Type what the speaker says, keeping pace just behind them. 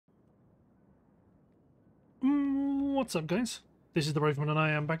What's up, guys? This is the Rifleman, and I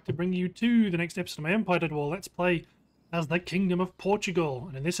am back to bring you to the next episode of my Empire Dead War Let's Play as the Kingdom of Portugal.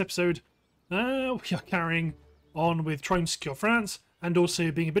 And in this episode, we are carrying on with trying to secure France, and also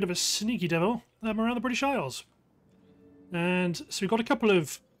being a bit of a sneaky devil around the British Isles. And so we've got a couple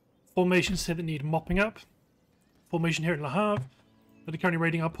of formations here that need mopping up. Formation here in Le Havre, that are currently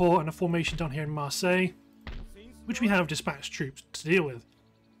raiding our port, and a formation down here in Marseille, which we have dispatched troops to deal with.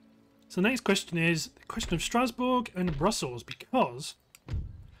 So the next question is the question of Strasbourg and Brussels, because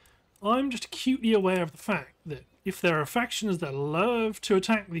I'm just acutely aware of the fact that if there are factions that love to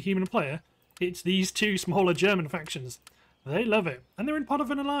attack the human player, it's these two smaller German factions. They love it, and they're in part of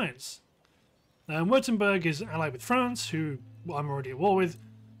an alliance. Württemberg is allied with France, who I'm already at war with,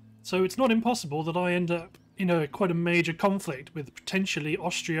 so it's not impossible that I end up in quite a major conflict with potentially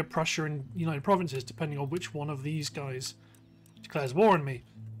Austria, Prussia and United Provinces, depending on which one of these guys declares war on me.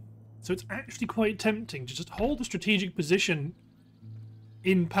 So it's actually quite tempting to just hold a strategic position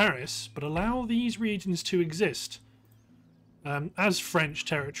in Paris, but allow these regions to exist as French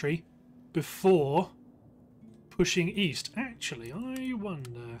territory before pushing east. Actually, I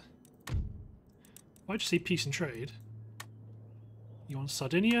wonder... Why'd you say peace and trade? You want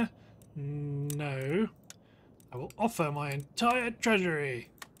Sardinia? No. I will offer my entire treasury.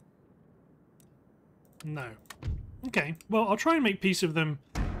 No. Okay, well, I'll try and make peace with them.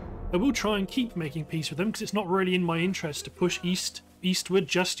 I will try and keep making peace with them, because it's not really in my interest to push eastward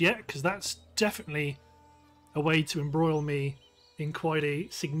just yet, because that's definitely a way to embroil me in quite a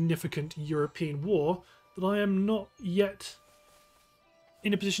significant European war that I am not yet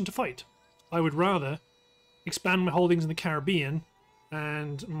in a position to fight. I would rather expand my holdings in the Caribbean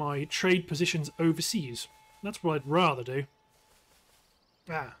and my trade positions overseas. That's what I'd rather do.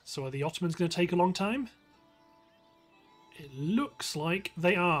 So are the Ottomans going to take a long time? It looks like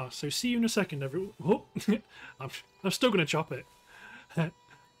they are. So see you in a second, everyone. Oh, I'm still going to chop it. Oh,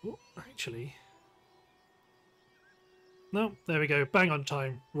 actually... No, there we go. Bang on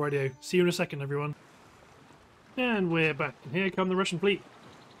time. Rightio. See you in a second, everyone. And we're back. And here come the Russian fleet.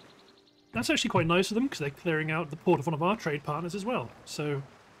 That's actually quite nice of them, because they're clearing out the port of one of our trade partners as well. So,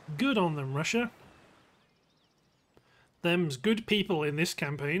 good on them, Russia. Them's good people in this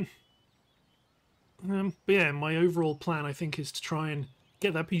campaign. But yeah, my overall plan, I think, is to try and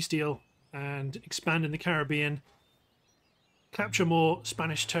get that peace deal and expand in the Caribbean, capture more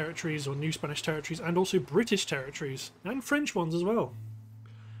Spanish territories or new Spanish territories, and also British territories and French ones as well.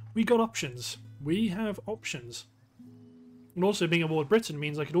 We got options. We have options. And also being at war with Britain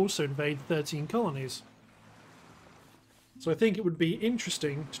means I could also invade the 13 colonies. So I think it would be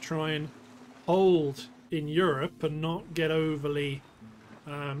interesting to try and hold in Europe and not get overly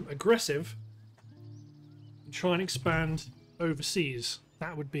aggressive. Try and expand overseas.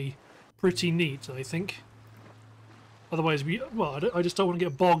 That would be pretty neat, I think. Otherwise, I just don't want to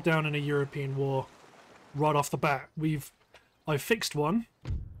get bogged down in a European war right off the bat. I've fixed one.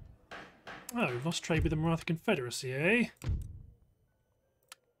 Oh, we've lost trade with the Maratha Confederacy, eh?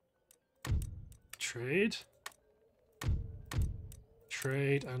 Trade.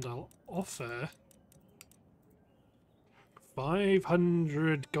 Trade, and I'll offer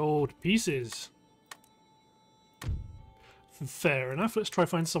 500 gold pieces. Fair enough, let's try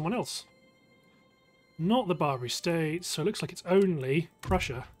find someone else. Not the Barbary States, so it looks like it's only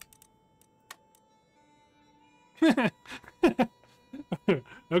Prussia. Okay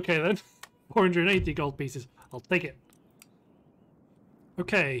then, 480 gold pieces. I'll take it.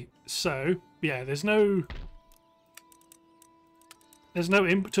 Okay, so, yeah, there's no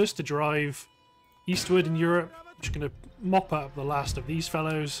impetus to drive eastward in Europe. I'm just going to mop up the last of these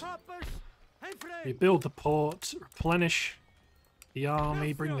fellows. Rebuild the port, replenish the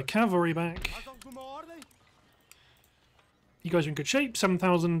army, bring the cavalry back. You guys are in good shape.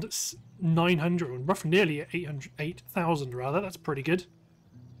 7,900, roughly nearly 8,000 rather. That's pretty good.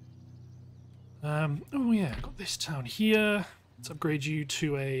 Oh yeah, got this town here. Let's upgrade you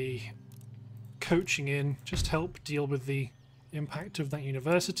to a coaching inn. Just help deal with the impact of that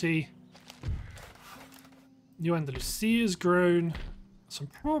university. New Andalusia has grown. So I'm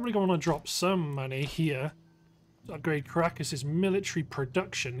probably going to drop some money here to upgrade Caracas' military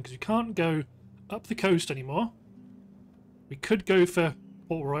production, because you can't go up the coast anymore. We could go for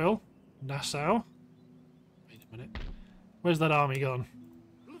Port Royal, Nassau. Wait a minute. Where's that army gone?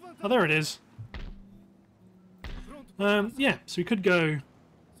 Oh, there it is. Yeah, so we could go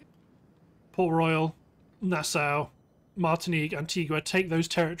Port Royal, Nassau, Martinique, Antigua, take those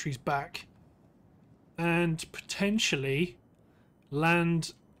territories back, and potentially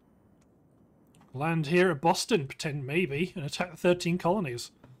land here at Boston, maybe, and attack the 13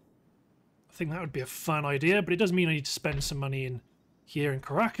 colonies. I think that would be a fun idea, but it does mean I need to spend some money in here in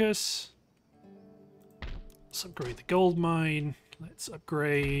Caracas. Let's upgrade the gold mine. Let's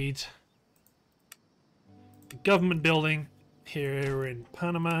upgrade the government building here in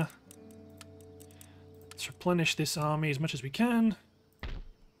Panama. Let's replenish this army as much as we can.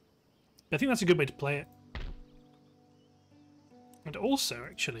 I think that's a good way to play it. And also,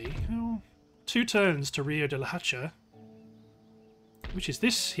 actually, 2 turns to Rio de la Hacha, which is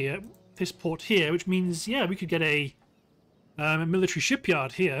this port here, which means, yeah, we could get a military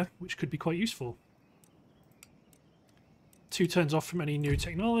shipyard here, which could be quite useful. 2 turns off from any new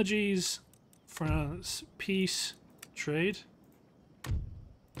technologies. France, peace, trade.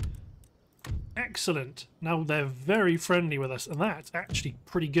 Excellent. Now they're very friendly with us, and that's actually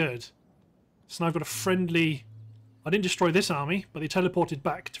pretty good. So now I've got a friendly... I didn't destroy this army, but they teleported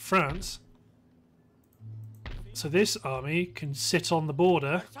back to France. So this army can sit on the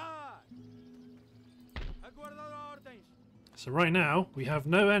border. So right now, we have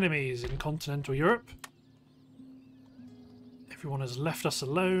no enemies in continental Europe. Everyone has left us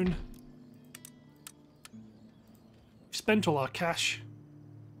alone. We've spent all our cash.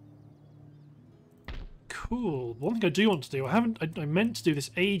 Cool. One thing I do want to do, I meant to do this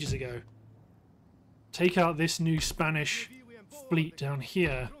ages ago. Take out this new Spanish fleet down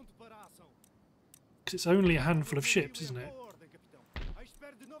here. Because it's only a handful of ships, isn't it?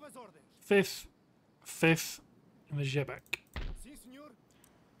 5th, and the Jebek.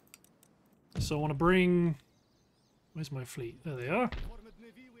 So I want to bring... Where's my fleet? There they are.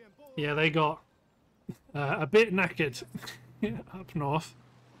 Yeah, they got a bit knackered up north.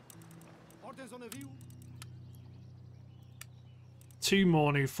 2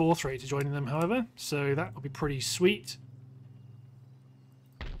 more new 4th rates joining them, however, so that will be pretty sweet.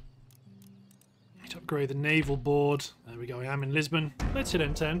 Need to upgrade the naval board. There we go, I am in Lisbon. Let's hit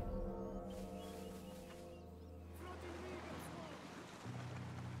N10.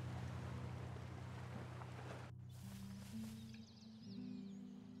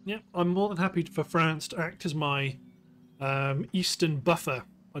 Yep, I'm more than happy for France to act as my eastern buffer.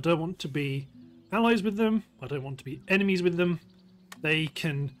 I don't want to be allies with them. I don't want to be enemies with them. They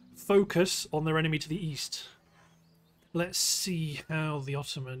can focus on their enemy to the east. Let's see how the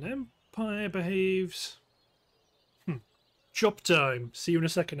Ottoman Empire behaves. Chop time. See you in a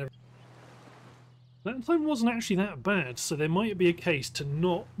second. That time wasn't actually that bad, so there might be a case to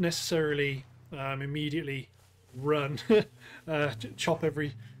not necessarily immediately run, chop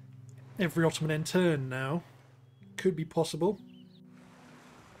every Ottoman end turn now. Could be possible.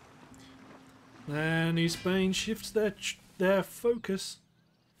 And New Spain shifts their focus.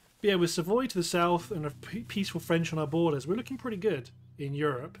 But yeah, with Savoy to the south and a peaceful French on our borders, we're looking pretty good in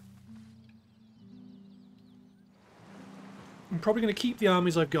Europe. I'm probably going to keep the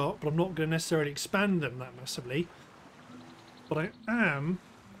armies I've got, but I'm not going to necessarily expand them that massively. But I am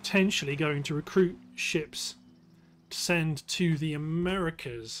potentially going to recruit ships to send to the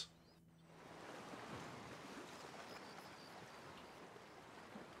Americas.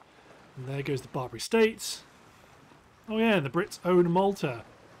 And there goes the Barbary States. Oh yeah, the Brits own Malta.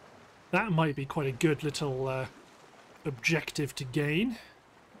 That might be quite a good little objective to gain.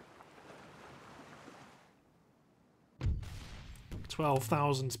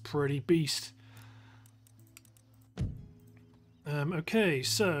 12,000's pretty beast. Okay,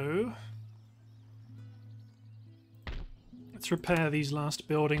 so let's repair these last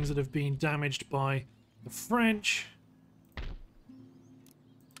buildings that have been damaged by the French.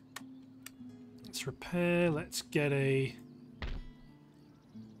 Let's repair. Let's get a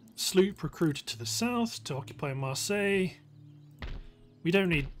sloop recruited to the south to occupy Marseille. We don't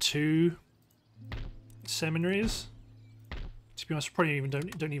need 2 seminaries. To be honest, we probably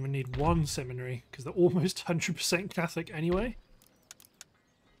don't even need 1 seminary because they're almost 100% Catholic anyway.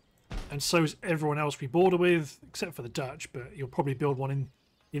 And so is everyone else we border with, except for the Dutch, but you'll probably build one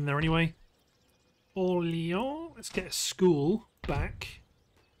in there anyway. Orléans, let's get a school back.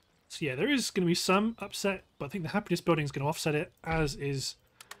 So yeah, there is going to be some upset, but I think the happiness building is going to offset it, as is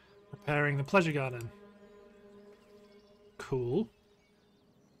repairing the pleasure garden. Cool.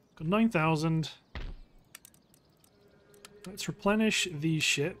 Got 9,000. Let's replenish these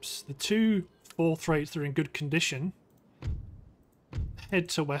ships. The 2 4th rates that are in good condition. Head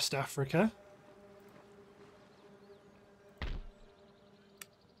to West Africa.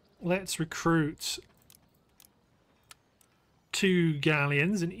 Let's recruit 2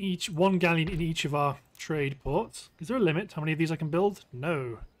 galleons in each, 1 galleon in each of our trade ports. Is there a limit how many of these I can build?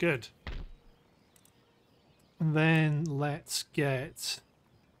 No. Good. And then let's get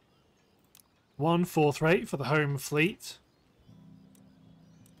 1 4th rate for the home fleet.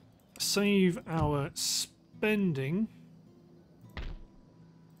 save our spending.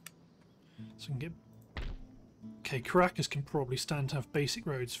 So we can get... Okay, Caracas can probably stand to have basic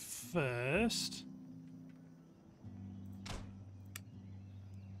roads first.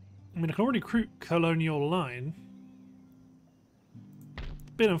 I mean, I can already recruit Colonial Line.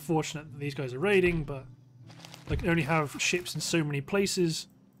 A bit unfortunate that these guys are raiding, but I can only have ships in so many places.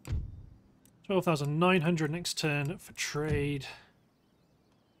 12,900 next turn for trade.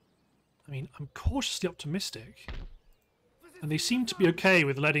 I mean, I'm cautiously optimistic. And they seem to be okay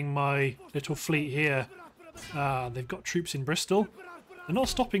with letting my little fleet here. They've got troops in Bristol. They're not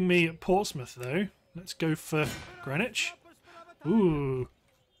stopping me at Portsmouth, though. Let's go for Greenwich. Ooh.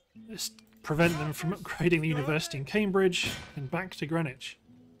 Let's prevent them from upgrading the university in Cambridge and back to Greenwich.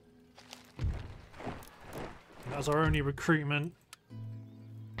 That's our only recruitment.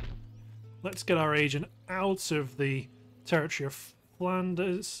 Let's get our agent out of the territory of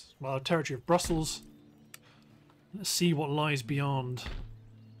Flanders, well, territory of Brussels. Let's see what lies beyond.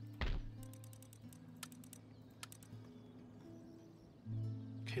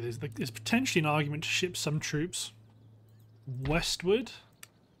 Okay, there's potentially an argument to ship some troops westward.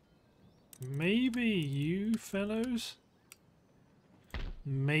 Maybe you fellows?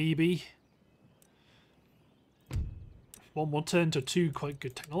 Maybe. One more turn to two quite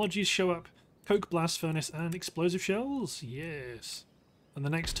good technologies show up. Coke blast furnace and explosive shells? Yes. And the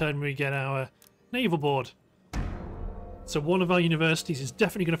next turn we get our naval board. So one of our universities is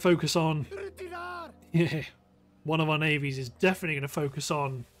definitely going to focus on... Yeah. One of our navies is definitely going to focus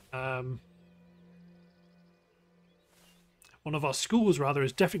on... one of our schools, rather,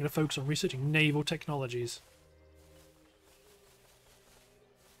 is definitely going to focus on researching naval technologies.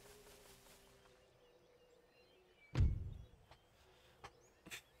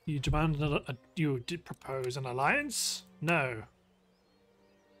 You you did propose an alliance? No.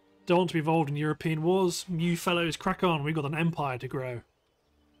 Don't want to be involved in European wars? You fellows crack on, we've got an empire to grow.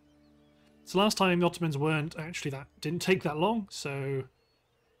 So last time the Ottomans weren't actually didn't take that long, so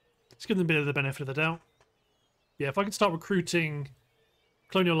let's give them a bit of the benefit of the doubt. Yeah, if I can start recruiting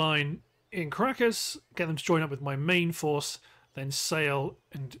Colonial Line in Caracas, get them to join up with my main force, then sail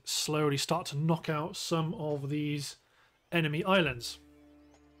and slowly start to knock out some of these enemy islands.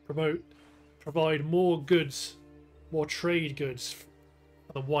 Provide more goods, more trade goods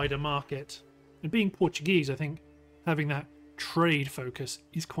for the wider market. And being Portuguese, I think having that trade focus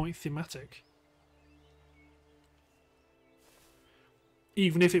is quite thematic.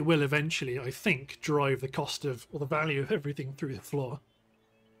 Even if it will eventually, I think, drive the cost of, or the value of everything through the floor.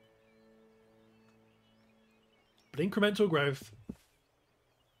 But incremental growth,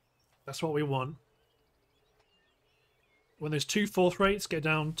 that's what we want. When those two fourth rates get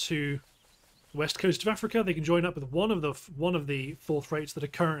down to the west coast of Africa, they can join up with one of the fourth rates that are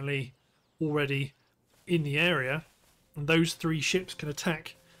currently already in the area, and those three ships can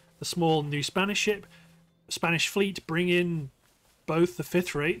attack the small new Spanish fleet, bring in both the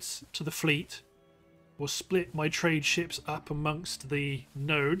fifth rates to the fleet. Will split my trade ships up amongst the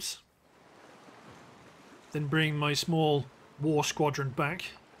nodes, then bring my small war squadron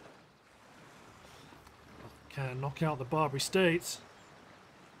back. Can knock out the Barbary States.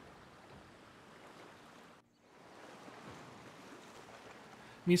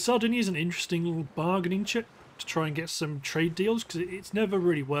 I mean, Sardinia is an interesting little bargaining chip to try and get some trade deals, because it's never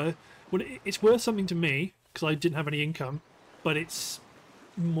really worth... Well, it's worth something to me, because I didn't have any income, but it's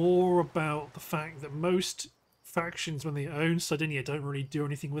more about the fact that most factions, when they own Sardinia, don't really do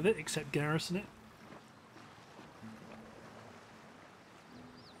anything with it except garrison it.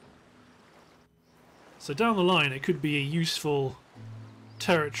 So down the line, it could be a useful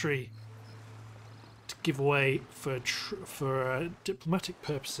territory to give away for diplomatic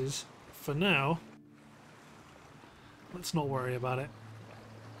purposes. For now, let's not worry about it.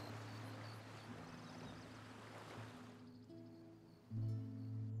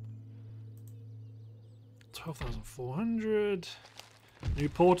 $12,400. New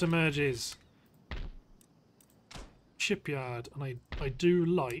port emerges. Shipyard, and I do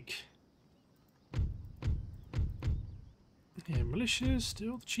like... Yeah, militias,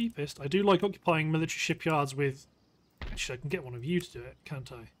 still the cheapest. I do like occupying military shipyards with... Actually, I can get one of you to do it,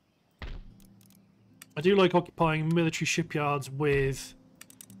 can't I? I do like occupying military shipyards with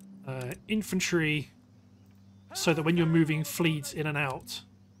infantry, so that when you're moving fleets in and out,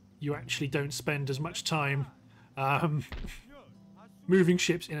 you actually don't spend as much time moving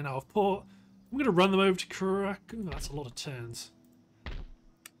ships in and out of port. I'm going to run them over to Caracas. Ooh, that's a lot of turns.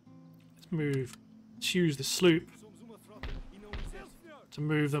 Let's choose the sloop to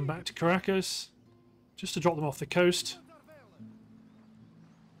move them back to Caracas, just to drop them off the coast.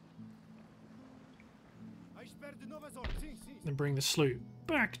 Then bring the sloop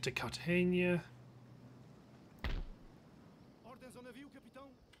back to Cartagena.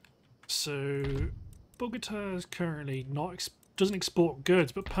 So Bogota is currently not doesn't export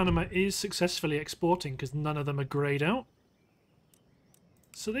goods, but Panama is successfully exporting because none of them are grayed out.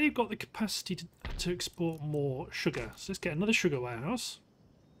 So they've got the capacity to export more sugar. So let's get another sugar warehouse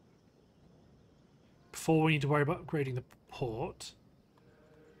before we need to worry about upgrading the port.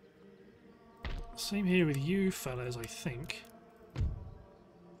 Same here with you fellas, I think.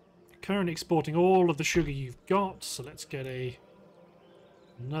 Currently exporting all of the sugar you've got, so let's get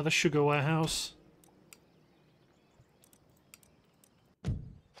another sugar warehouse.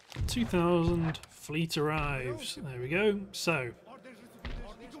 2,000 fleet arrives. There we go. So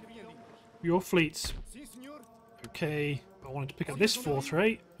your fleet's okay. I wanted to pick up this fourth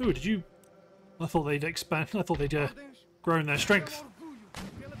rate. Ooh, did you? I thought they'd expand. I thought they'd grown their strength.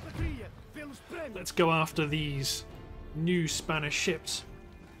 Let's go after these new Spanish ships.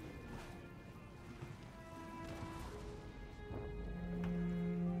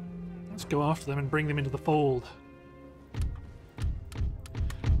 Let's go after them and bring them into the fold.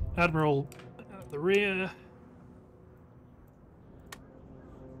 Admiral at the rear.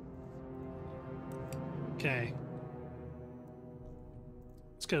 Okay.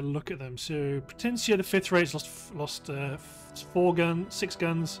 Let's go look at them. So Potencia, the fifth rate's lost 6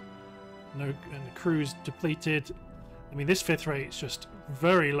 guns. No, and the crew's depleted. I mean, this fifth rate's just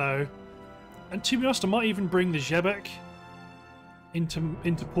very low. And to be honest, I might even bring the Quebec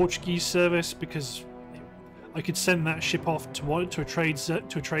into Portuguese service because I could send that ship off to a trade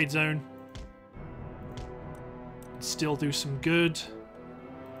zone. Still do some good.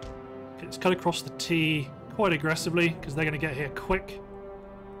 Okay, let's cut across the T quite aggressively because they're going to get here quick.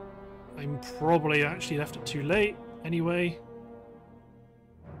 I'm probably actually left it too late anyway.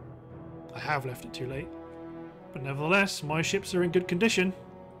 I have left it too late. But nevertheless, my ships are in good condition.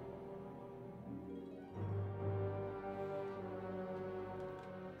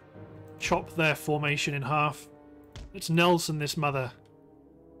 Chop their formation in half. Let's Nelson this mother.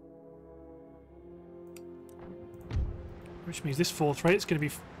 Which means this fourth rate's going to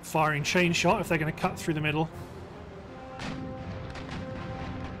be firing chain shot if they're going to cut through the middle.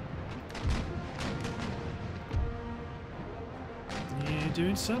 Yeah,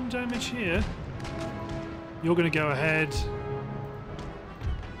 doing some damage here. You're going to go ahead.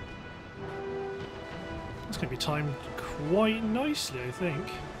 It's going to be timed quite nicely, I think.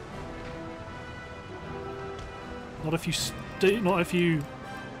 Not if you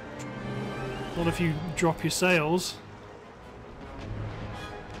drop your sails.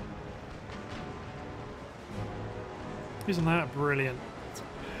 Isn't that brilliant?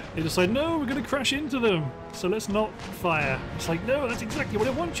 They decide, no, we're going to crash into them, so let's not fire. It's like, no, that's exactly what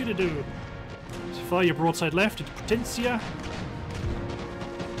I want you to do. So fire your broadside left into Potencia.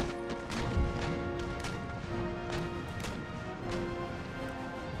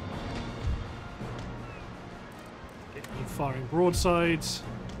 Firing broadsides.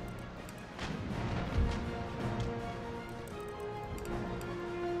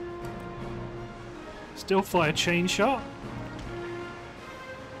 Still fire chain shot.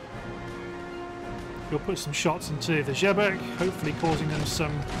 You'll put some shots into the Quebec, hopefully causing them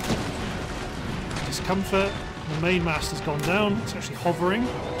some discomfort. The main mast has gone down. It's actually hovering.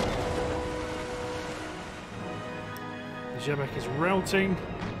 The Quebec is routing.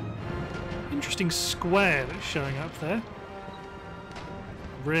 Interesting square that's showing up there.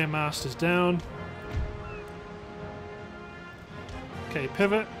 Rear mast is down. Okay,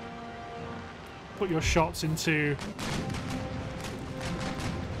 pivot. Put your shots into...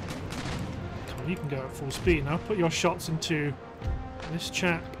 Come on, you can go at full speed now. Put your shots into this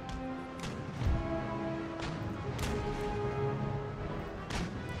chap.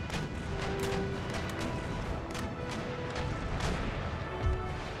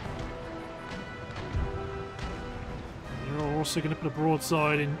 Also going to put a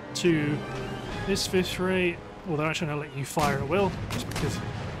broadside into this fifth rate, or they're actually going to let you fire at will, just because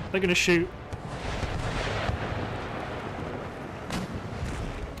they're going to shoot.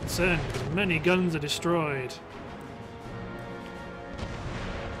 Concerned because many guns are destroyed.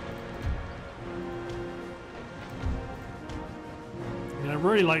 I mean, I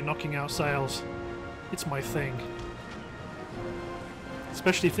really like knocking out sails. It's my thing.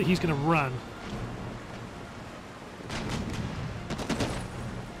 Especially if he's going to run.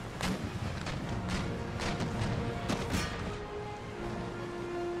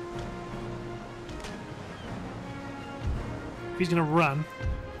 He's going to run.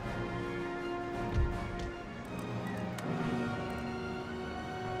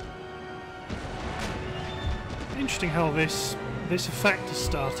 Interesting how this effect has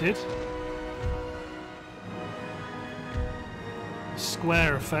started.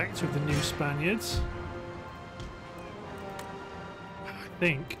 Square effect with the new Spaniards. I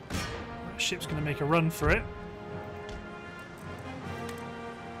think that ship's going to make a run for it.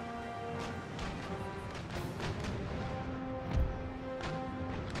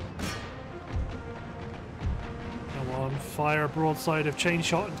 Come on, fire a broadside of chain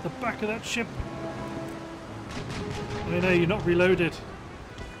shot into the back of that ship. I know you're not reloaded.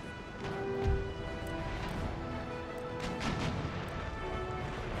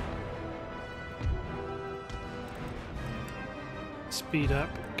 Speed up,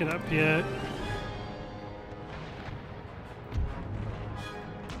 get up here.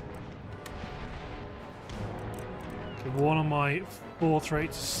 Okay, one of my fourth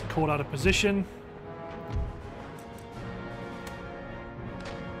rates is caught out of position.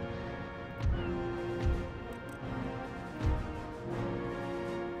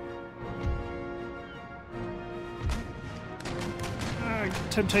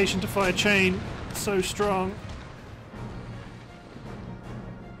 Temptation to fire chain, so strong.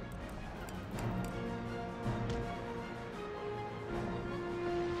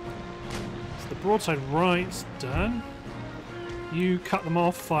 So the broadside right's done. You cut them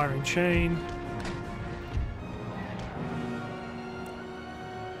off, firing chain.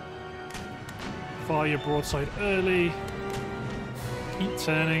 Fire your broadside early. Keep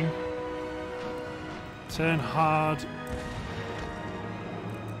turning. Turn hard.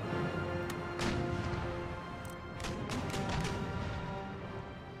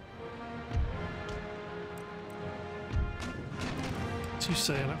 You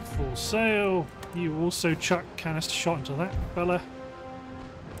sail at full sail. You also chuck canister shot into that fella.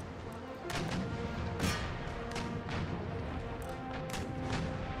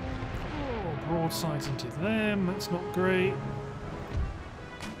 Oh, broadsides into them. That's not great.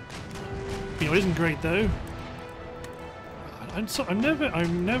 You know, it isn't great though. I'm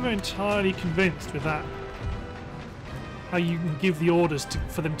never entirely convinced with that. How you can give the orders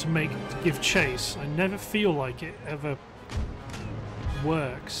for them to give chase. I never feel like it ever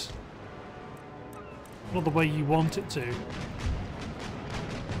works. Not the way you want it to.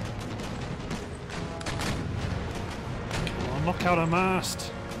 Come on, knock out a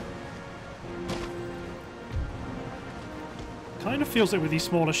mast. Kind of feels like with these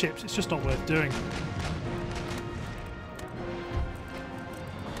smaller ships, it's just not worth doing.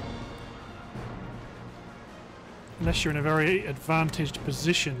 Unless you're in a very advantaged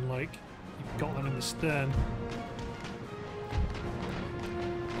position, like you've got them in the stern.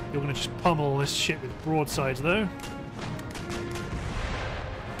 You're going to just pummel this ship with broadsides, though.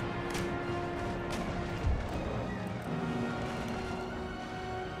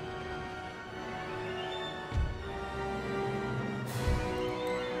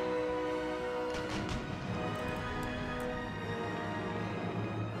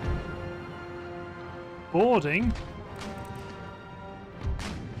 Boarding?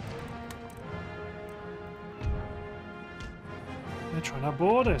 They're trying to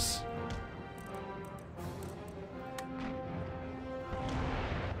board us.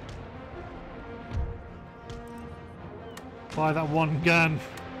 Fire that one gun.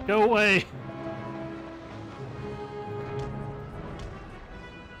 Go away.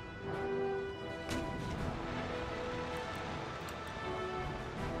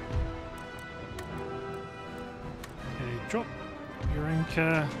 Okay, drop your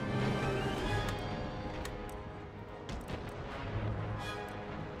anchor.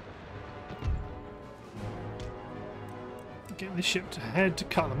 Get this ship to head to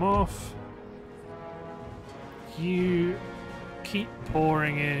cut them off. You keep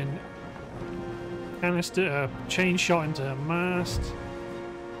pouring in canister, chain shot into her mast.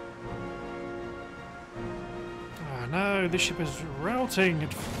 Oh no, this ship is routing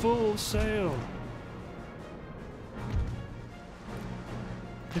at full sail.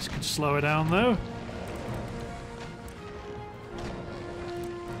 This could slow her down though.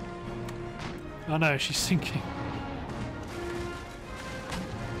 Oh no, she's sinking.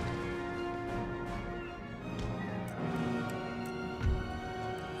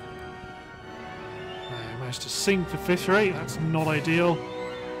 To sink the fifth rate, that's not ideal.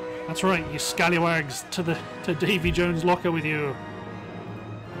 That's right, you scallywags, to Davy Jones' locker with you.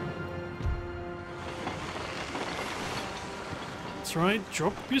 That's right,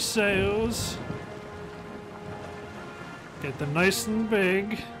 drop your sails. Get them nice and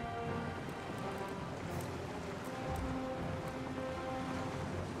big.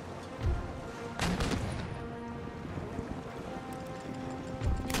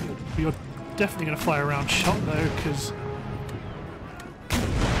 You're definitely going to fire a round shot though, because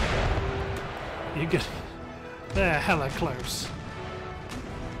you get they're hella close.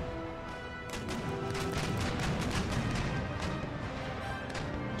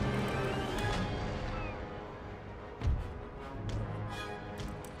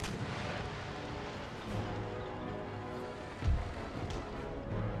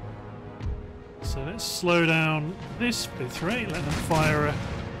 So let's slow down this 5th rate, let them fire a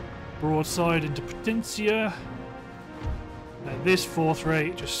broadside into Potentia. Let this 4th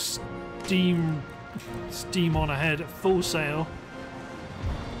rate just steam on ahead at full sail.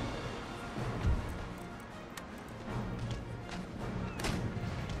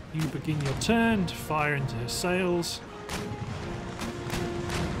 You begin your turn to fire into her sails.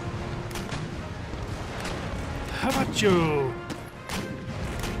 How about you?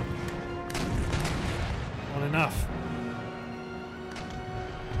 Not enough.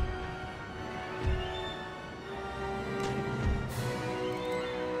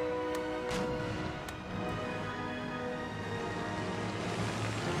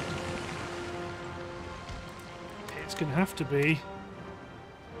 It's going to have to be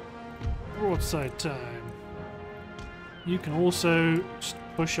broadside time. You can also just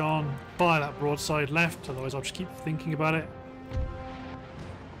push on, fire that broadside left, otherwise I'll just keep thinking about it.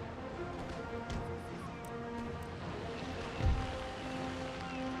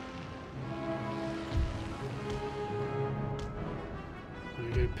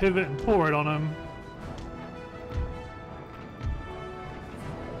 You do pivot and pour it on them.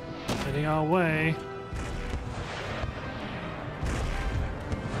 Heading our way.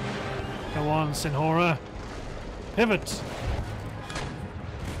 Go on, Sinhora. Pivot.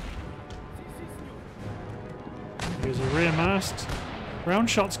 Here's a rear mast. Round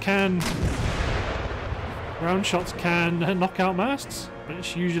shots can knock out masts, but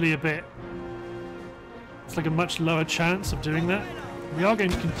it's usually it's like a much lower chance of doing that. We are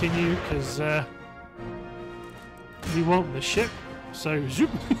going to continue because we want the ship. So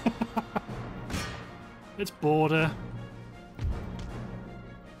zoop. It's border.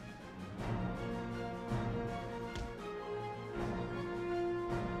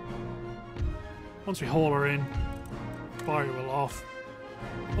 Once we haul her in, fire will off.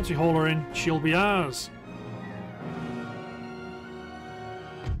 Once we haul her in, she'll be ours.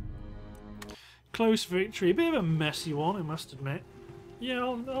 Close victory. A bit of a messy one, I must admit. Yeah,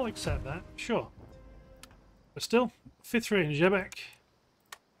 I'll accept that. Sure. But still, 5th rate in Jebek.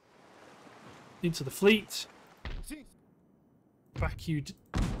 Into the fleet. Back you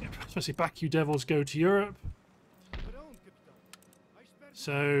devils go to Europe.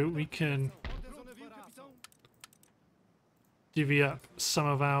 So we can divvy up some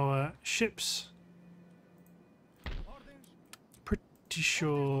of our ships. Pretty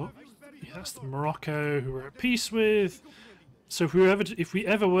sure, yeah, that's the Morocco who we're at peace with. So if we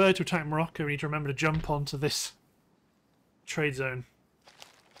ever were to attack Morocco, we need to remember to jump onto this trade zone.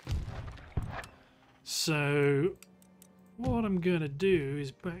 So what I'm gonna do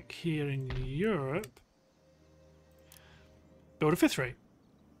is back here in Europe, build a 5th rate.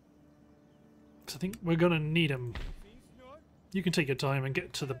 Because I think we're gonna need them. You can take your time and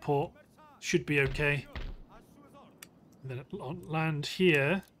get to the port. Should be okay. And then on land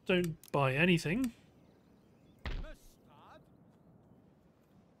here, don't buy anything.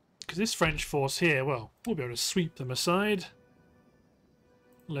 Because this French force here, well, we'll be able to sweep them aside.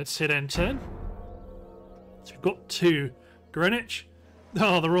 Let's hit N10. So we've got 2. Greenwich.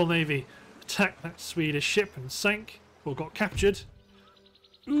 Oh, the Royal Navy attacked that Swedish ship and sank, or got captured.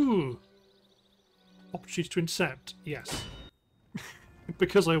 Ooh. Opportunity to intercept. Yes.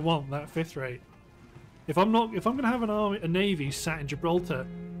 Because I want that 5th rate. If I'm going to have a navy sat in Gibraltar,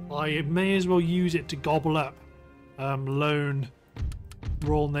 I may as well use it to gobble up lone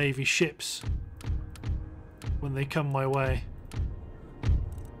Royal Navy ships when they come my way.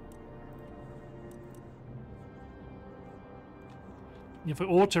 If I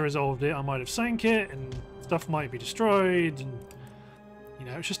auto-resolved it, I might have sank it, and stuff might be destroyed, and you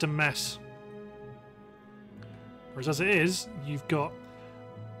know, it's just a mess. Whereas as it is, you've got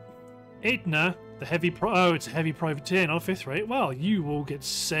Edna, the heavy it's a heavy privateer, not a 5th rate. Well, you will get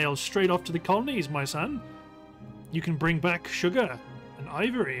sailed straight off to the colonies, my son. You can bring back sugar and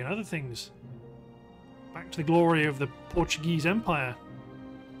ivory and other things. Back to the glory of the Portuguese Empire.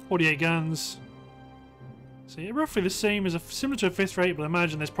 48 guns. So yeah, roughly the same as similar to a 5th rate, but I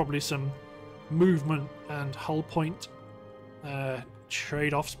imagine there's probably some movement and hull point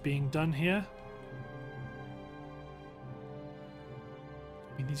trade-offs being done here.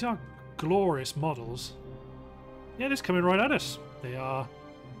 I mean, these are glorious models. Yeah, they're coming right at us. They are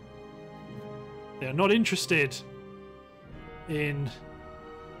They're not interested in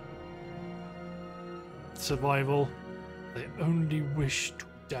survival. They only wish to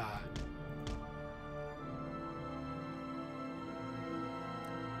die.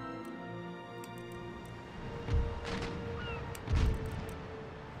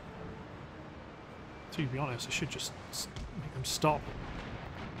 To be honest, I should just make them stop.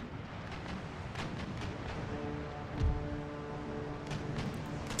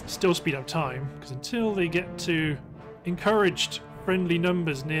 Still speed up time, because until they get to encouraged friendly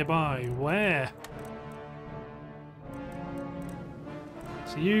numbers nearby, where?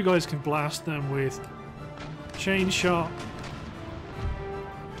 So you guys can blast them with chain shot.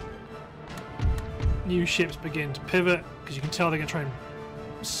 New ships begin to pivot, because you can tell they're going to try and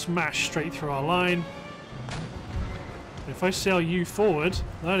smash straight through our line. If I sail you forward,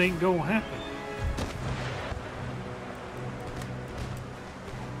 that ain't gonna happen.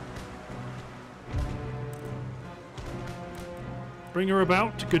 Bring her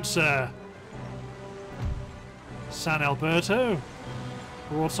about, good sir. San Alberto.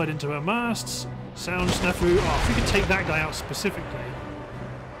 Broadside into her masts. Sound snafu. Oh, if we could take that guy out specifically.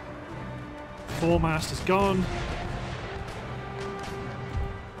 Foremast is gone.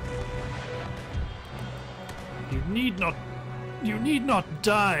 You need not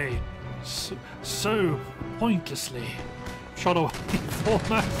die so pointlessly. Shot away.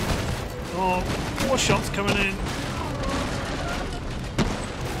 Foremast. Oh, more shots coming in.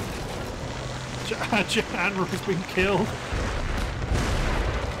 Admiral has been killed.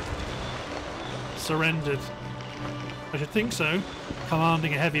 Surrendered. I should think so.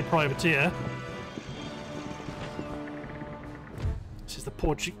 Commanding a heavy privateer. This is the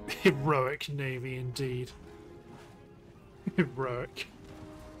Portuguese heroic navy indeed. Heroic.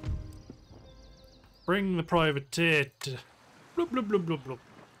 Bring the privateer to... Blub, blub, blub, blub, blub.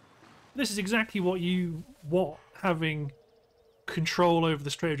 This is exactly what having control over the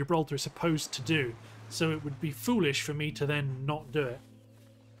Strait of Gibraltar is supposed to do. So it would be foolish for me to then not do it.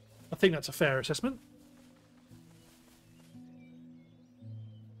 I think that's a fair assessment.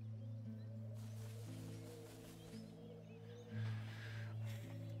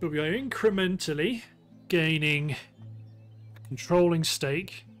 But we are incrementally gaining a controlling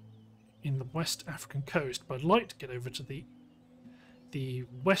stake in the West African coast. But I'd like to get over to the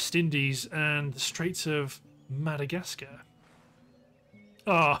West Indies and the Straits of Madagascar.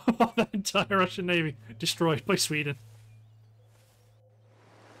 Oh, the entire Russian navy destroyed by Sweden.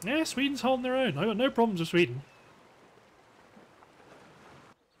 Yeah, Sweden's holding their own. I got no problems with Sweden.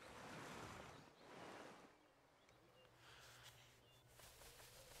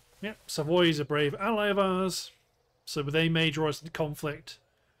 Yep, Savoy is a brave ally of ours, so they may draw us into conflict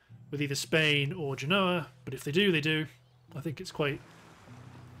with either Spain or Genoa, but if they do, they do. I think it's quite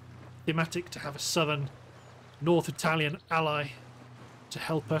thematic to have a southern North Italian ally to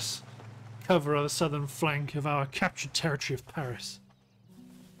help us cover the southern flank of our captured territory of Paris.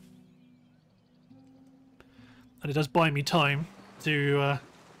 And it does buy me time to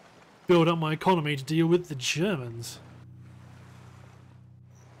build up my economy to deal with the Germans.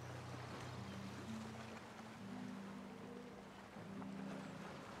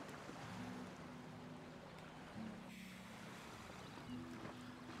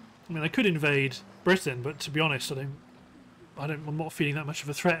 I mean, I could invade Britain, but to be honest, I'm not feeling that much of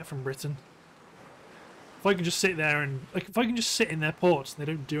a threat from Britain. If I can just sit there and, like, if I can just sit in their ports and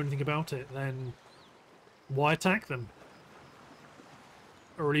they don't do anything about it, then why attack them?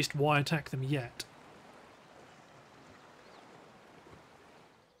 Or at least why attack them yet?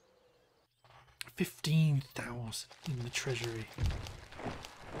 $15,000 in the treasury.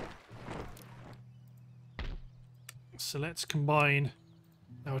 So let's combine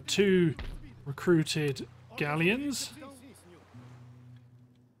our two recruited galleons.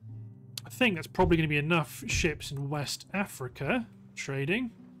 I think that's probably going to be enough ships in West Africa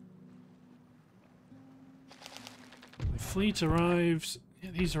trading. The fleet arrives. Yeah,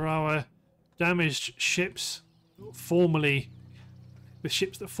 these are our damaged ships, the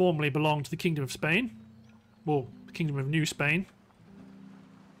ships that formerly belonged to the Kingdom of Spain. Well, the Kingdom of New Spain.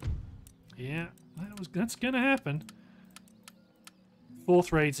 Yeah, that's going to happen.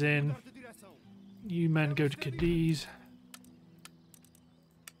 Fourth raid's in. You men go to Cadiz.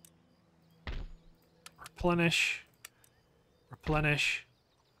 Replenish. Replenish.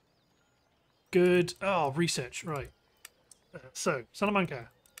 Good. Oh, research. Right. So, Salamanca.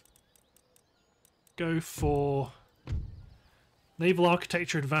 Go for naval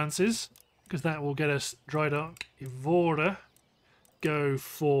architecture advances, because that will get us dry dock. Evora. Go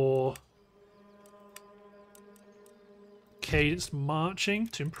for cadence marching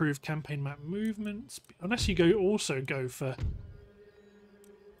to improve campaign map movements. Unless you also go for...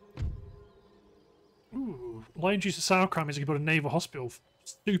 Ooh, lime juice and sauerkraut means you can build a naval hospital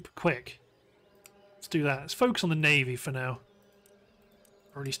super quick. Let's do that. Let's focus on the navy for now.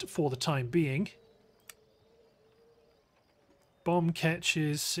 Or at least for the time being. Bomb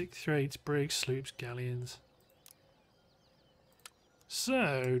catches, 6th rates, brigs, sloops, galleons.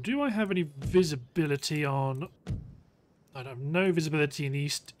 So, do I have any visibility on... I have no visibility in the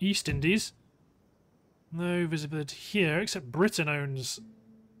East Indies. No visibility here, except Britain owns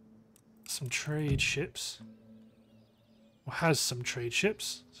some trade ships. Or has some trade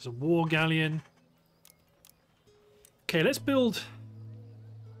ships. There's a war galleon. Okay, let's build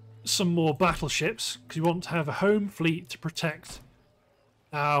some more battleships, because we want to have a home fleet to protect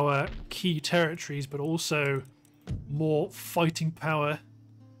our key territories, but also more fighting power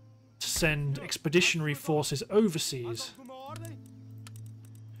to send expeditionary forces overseas.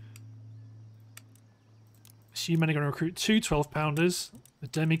 So you men are going to recruit 2 12-pounders. The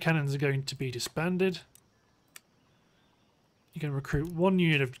demi-cannons are going to be disbanded. You're going to recruit 1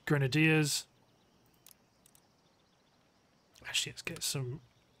 unit of grenadiers. Actually, let's get some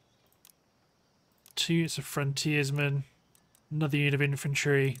 2 units of frontiersmen, another unit of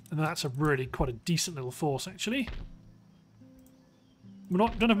infantry, and that's quite a decent little force actually.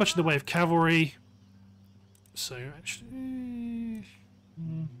 Don't have much in the way of cavalry, so actually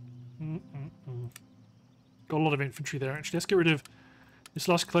got a lot of infantry there actually. Let's get rid of this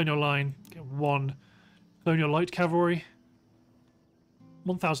last colonial line, get 1 colonial light cavalry,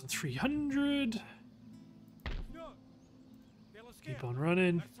 1,300. Keep on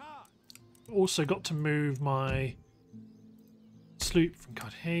running. Also got to move my sloop from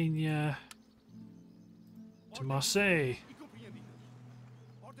Cartagena to Marseille.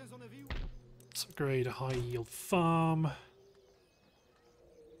 Let's upgrade a high yield farm. I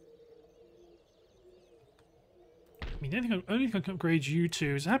mean, the only thing I can upgrade you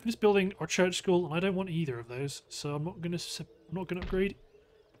to is a happiness building or church school, and I don't want either of those, so I'm not gonna upgrade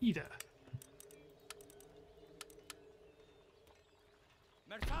either.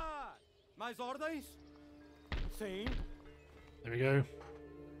 There we go.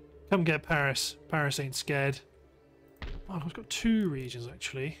 Come get Paris. Paris ain't scared. Oh, I've got 2 regions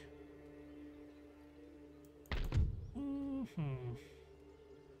actually.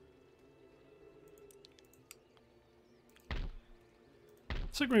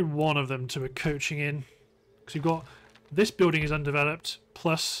 Let's upgrade 1 of them to a coaching inn. Because you've got this building is undeveloped,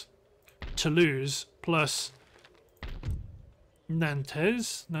 plus Toulouse, plus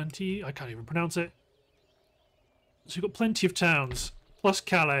Nantes, I can't even pronounce it. So you've got plenty of towns, plus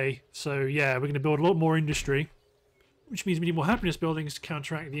Calais. So yeah, we're going to build a lot more industry, which means we need more happiness buildings to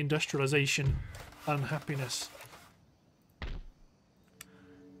counteract the industrialization unhappiness.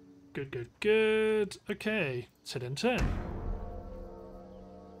 Good, good, good. Okay, let's hit enter.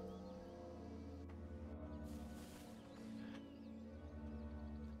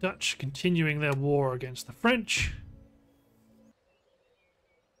 Dutch continuing their war against the French.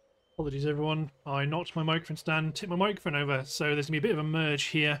 Apologies everyone, I knocked my microphone stand, tipped my microphone over, so there's going to be a bit of a merge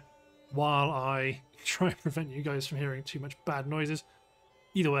here while I try and prevent you guys from hearing too much bad noises.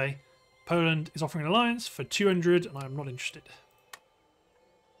 Either way, Poland is offering an alliance for 200 and I'm not interested.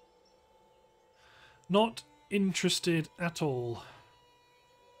 Not interested at all.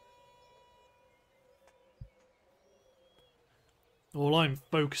 All I'm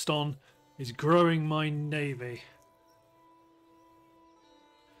focused on is growing my navy.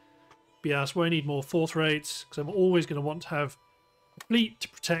 But yeah, that's why I need more 4th rates, because I'm always going to want to have a fleet to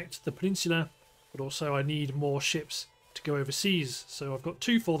protect the peninsula, but also I need more ships to go overseas. So I've got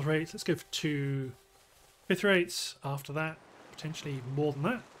 2 4th rates, let's go for 2 5th rates after that, potentially even more than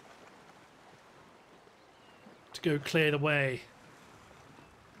that, to go clear the way.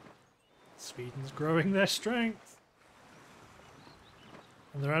 Sweden's growing their strength.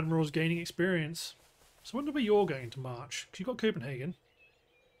 And their admiral's gaining experience. So I wonder where you're going to march, because you've got Copenhagen.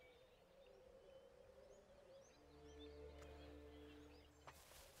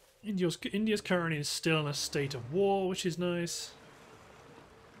 India's currently still in a state of war, which is nice.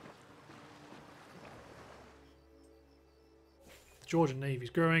 The Georgian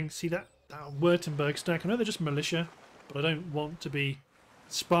Navy's growing. See that Württemberg stack? I know they're just militia, but I don't want to be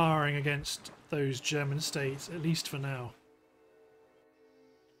sparring against those German states, at least for now.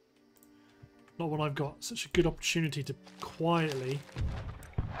 Not when I've got such a good opportunity to quietly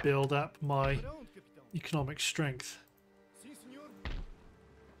build up my economic strength.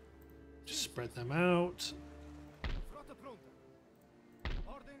 Just spread them out.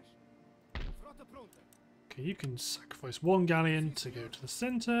 Okay, Okay, you can sacrifice one galleon to go to the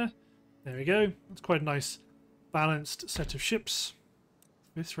centre. There we go. That's quite a nice balanced set of ships.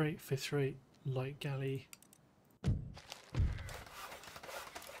 Fifth rate, light galley.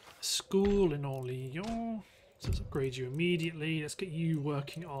 School in Orléans. So let's upgrade you immediately. Let's get you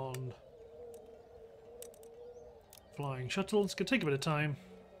working on flying shuttles. It's going to take a bit of time.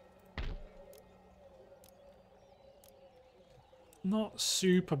 Not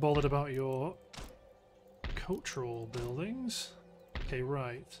super bothered about your cultural buildings. Okay,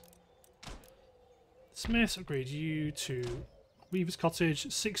 right. Smiths, upgrade you to Weaver's Cottage,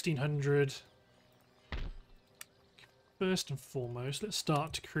 1600. First and foremost, let's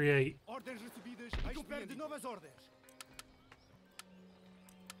start to create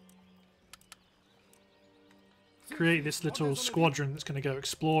this little squadron that's going to go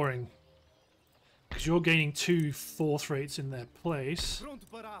exploring. Because you're gaining 2 fourth rates in their place.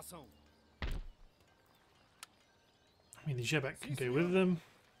 I mean, the Jebek can go with them.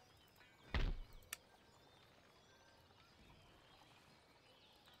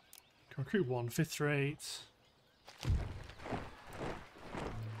 Can recruit 1 fifth rate.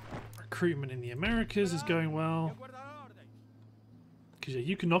 Recruitment in the Americas is going well. Because yeah,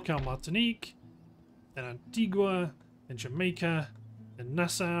 you can knock out Martinique, then Antigua, then Jamaica, then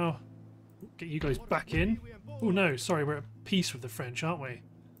Nassau. Get you guys back in. Oh no, sorry, we're at peace with the French, aren't we?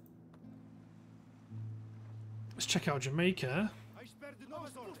 Let's check out Jamaica.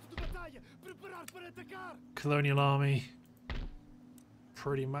 Colonial army.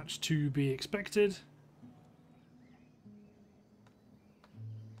 Pretty much to be expected.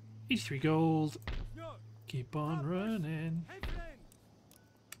 83 gold. Keep on running.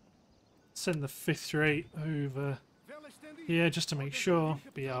 Send the fifth rate over here just to make sure.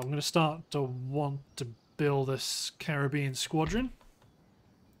 But yeah, I'm going to start to want to build this Caribbean squadron.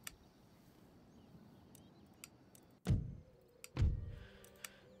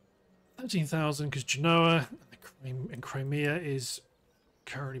 $13,000 because Genoa and Crimea is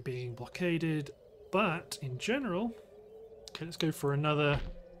currently being blockaded. But in general, okay, let's go for another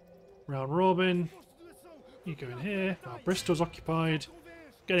round robin. You go in here. Oh, Bristol's occupied.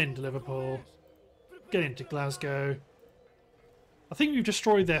 Get into Liverpool. Get into Glasgow. I think we've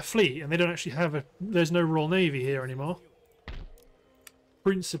destroyed their fleet and they don't actually have a... There's no Royal Navy here anymore.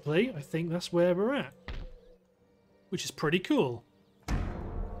 Principally, I think that's where we're at. Which is pretty cool.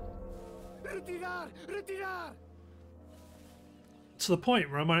 To the point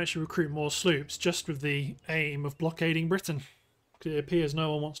where I might actually recruit more sloops just with the aim of blockading Britain. It appears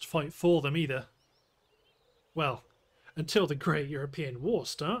no one wants to fight for them either. Well, until the Great European War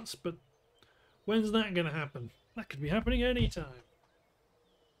starts, but when's that going to happen? That could be happening any time.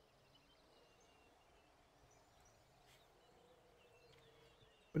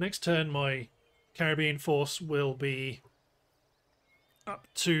 But next turn my Caribbean force will be up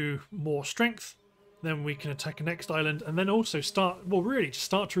to more strength. Then we can attack the next island and then also start, well really, just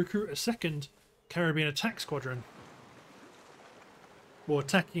start to recruit a second Caribbean attack squadron. Or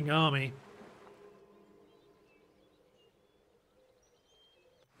attacking army.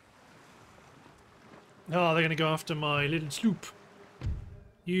 Oh, they're going to go after my little sloop.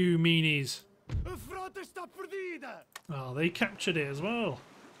 You meanies. Oh, they captured it as well.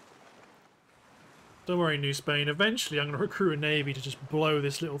 Don't worry, New Spain. Eventually I'm going to recruit a navy to just blow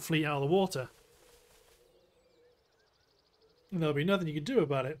this little fleet out of the water. And there'll be nothing you can do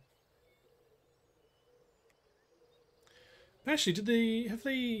about it. Actually,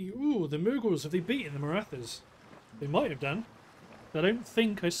 ooh, the Mughals, have they beaten the Marathas? They might have done. I don't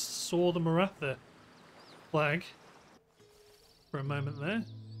think I saw the Maratha flag for a moment there.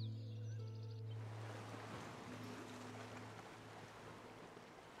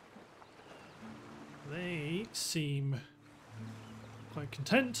 They seem quite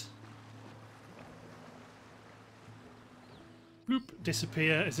content. Bloop,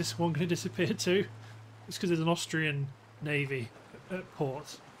 disappear. Is this one going to disappear too? It's because there's an Austrian navy at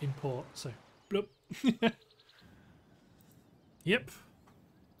port, in port, so bloop. Yep.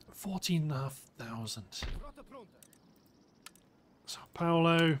 14,500. Sao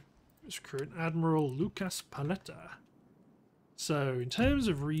Paulo. Let's recruit Admiral Lucas Paletta. So, in terms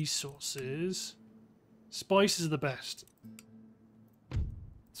of resources, spices are the best.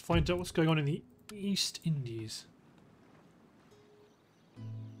 Let's find out what's going on in the East Indies.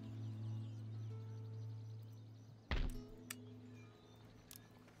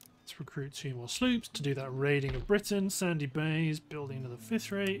 Let's recruit 2 more sloops to do that raiding of Britain. Sandy Bays, building another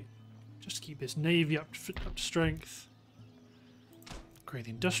 5th rate. Just to keep this navy up to strength. Create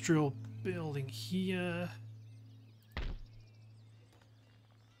the industrial building here.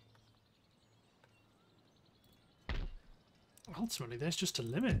 ultimately, there's just a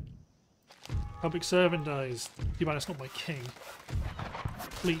limit. Public servant dies. Too bad it's not my king.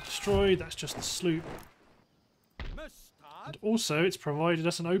 Fleet destroyed, that's just the sloop. And also, it's provided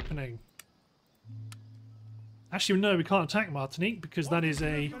us an opening. Actually, no, we can't attack Martinique because that is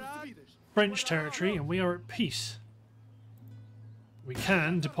a French territory and we are at peace. We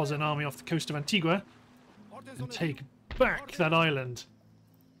can deposit an army off the coast of Antigua and take back that island.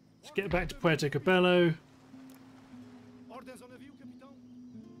 Let's get back to Puerto Cabello.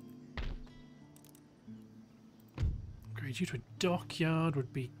 Upgrade you to a dockyard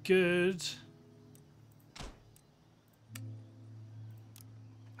would be good.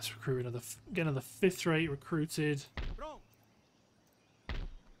 Let's recruit another, get another 5th rate recruited.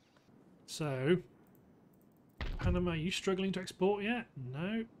 So, Panama, are you struggling to export yet?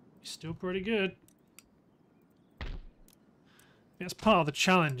 No, you're still pretty good. That's part of the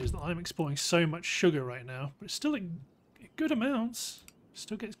challenge is that I'm exporting so much sugar right now, but it's still at good amounts.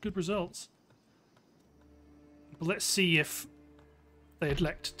 Still gets good results. But let's see if they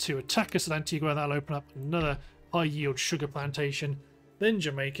elect to attack us at Antigua. That'll open up another high yield sugar plantation. Then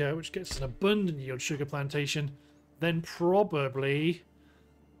Jamaica, which gets an abundant yield sugar plantation. Then probably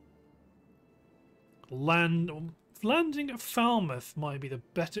landing at Falmouth might be the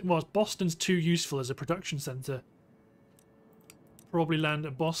better. Well, Boston's too useful as a production centre. Probably land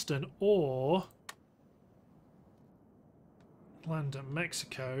at Boston or land at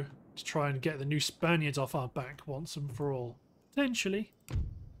Mexico to try and get the new Spaniards off our back once and for all. Potentially.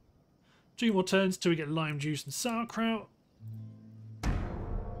 2 more turns till we get lime juice and sauerkraut.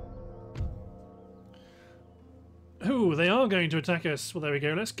 Oh, they are going to attack us. Well, there we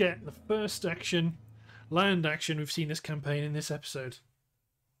go. Let's get the first action, land action we've seen this campaign in this episode.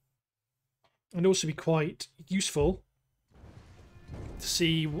 And also be quite useful to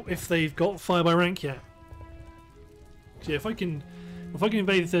see if they've got fire by rank yet. So yeah, if I can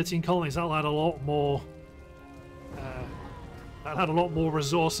invade the 13 colonies, that'll add a lot more. That'll add a lot more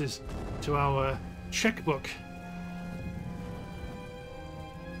resources to our checkbook.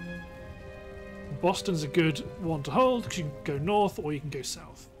 Boston's a good one to hold because you can go north or you can go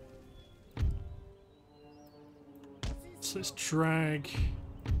south. So let's drag.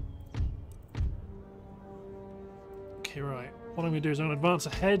 Okay, right. What I'm going to do is I'm going to advance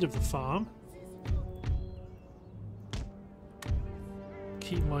ahead of the farm.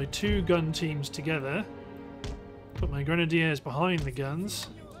 Keep my 2 gun teams together. Put my grenadiers behind the guns.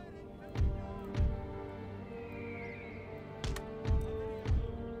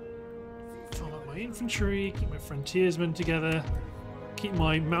 Farm up my infantry. Keep my frontiersmen together. Keep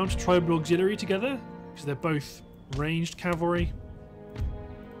my mounted tribal auxiliary together because they're both ranged cavalry.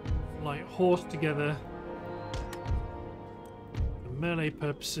 Light horse together. Melee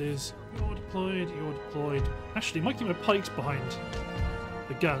purposes, you're deployed. Actually, I might keep my pikes behind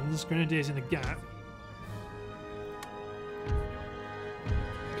the guns, grenadiers in the gap.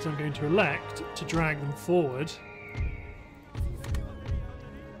 Because I'm going to elect to drag them forward.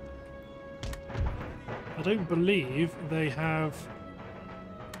 I don't believe they have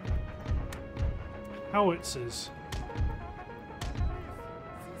howitzers.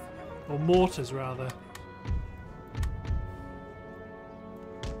 Or mortars, rather.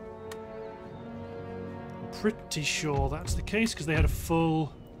 Pretty sure that's the case because they had a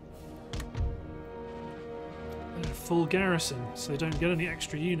full garrison, so they don't get any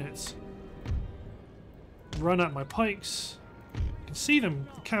extra units. Run at my pikes. You can see them,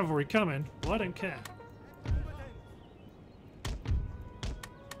 the cavalry coming. Well, I don't care.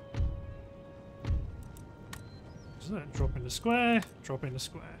 So that drop in the square, drop in the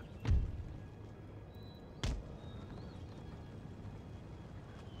square.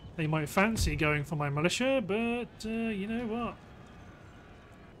 They might fancy going for my militia, but you know what?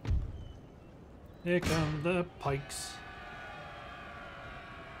 Here come the pikes.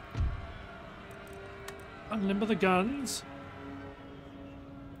 Unlimber the guns.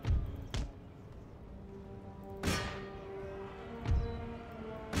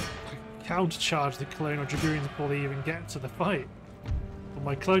 Countercharge the colonial dragoons before they even get to the fight. But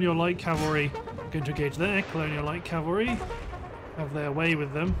my colonial light cavalry are going to engage their colonial light cavalry. Have their way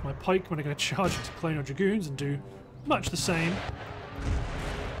with them. My pikemen are going to charge into colonial dragoons and do much the same.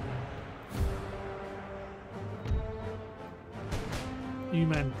 You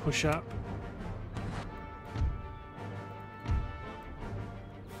men push up.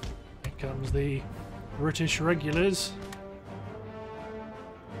 Here comes the British regulars.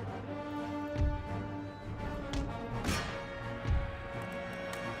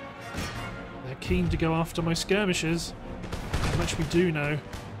 They're keen to go after my skirmishes. How much we do know.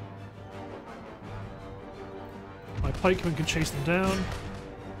 My pikemen can chase them down.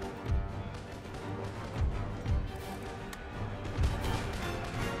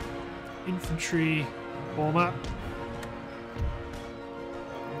 Infantry form up.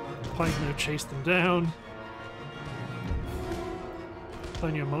 Pikemen have chased them down.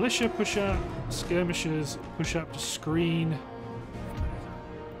 Colonial militia push up. Skirmishers push up to screen.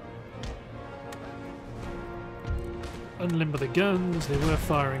 Unlimber the guns. They were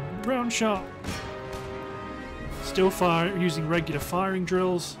firing round shot. Still fire using regular firing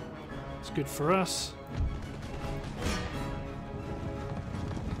drills. It's good for us.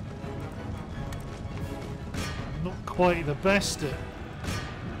 Not quite the best at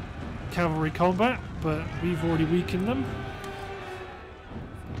cavalry combat, but we've already weakened them.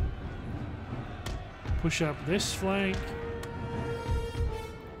 Push up this flank.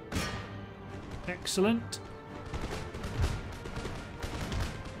 Excellent.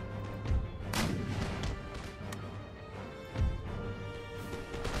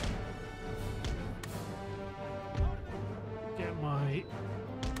 Get my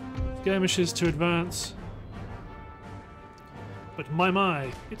skirmishes to advance. But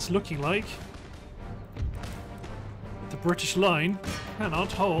my, it's looking like the British line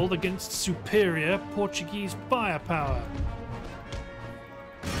cannot hold against superior Portuguese firepower.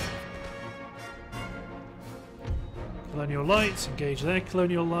 Colonial lights, engage their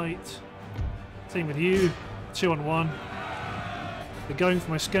colonial light. Same with you, 2 on 1. They're going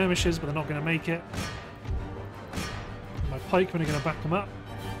for my skirmishes, but they're not going to make it. My pikemen are going to back them up.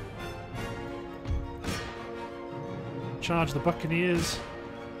 Charge the buccaneers.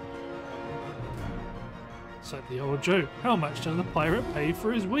 It's like the old joke. How much does the pirate pay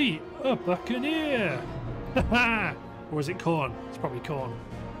for his wheat? A buccaneer! Haha! Or is it corn? It's probably corn.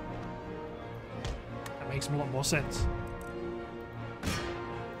 That makes a lot more sense.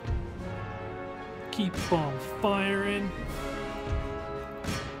 Keep on firing.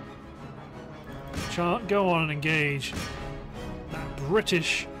 Go on and engage. That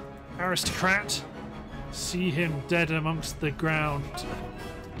British aristocrat. See him dead amongst the ground.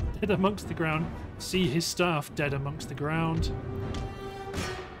 Dead amongst the ground. See his staff dead amongst the ground.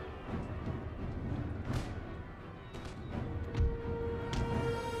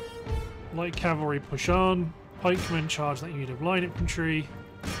 Light cavalry push on. Pikemen charge that unit of line infantry.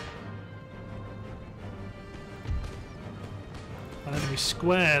 An enemy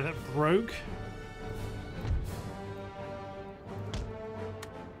square that broke.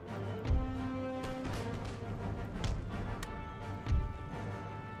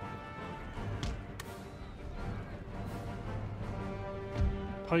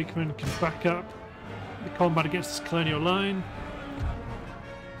 Pikemen can back up the combat against this colonial line.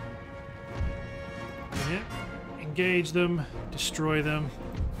 Yep. Engage them, destroy them,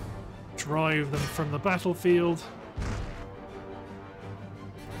 drive them from the battlefield.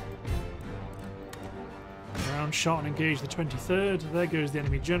 Round shot and engage the 23rd. There goes the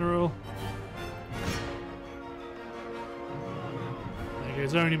enemy general. There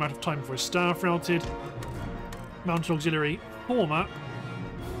goes only amount of time before his staff routed. Mounted auxiliary form up.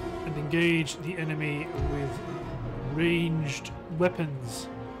 And engage the enemy with ranged weapons.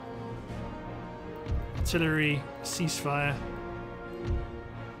 Artillery, ceasefire.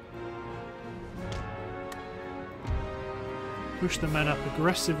 Push the men up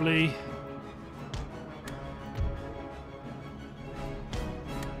aggressively.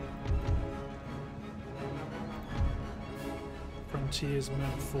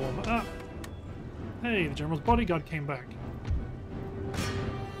 Frontiersmen form up. Hey, the general's bodyguard came back.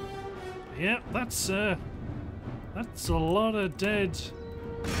 Yeah, that's a lot of dead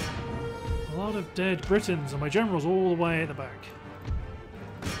Britons, and my general's all the way at the back.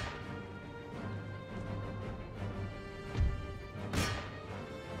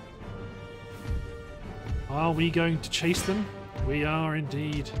 Are we going to chase them? We are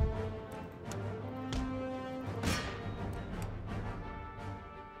indeed.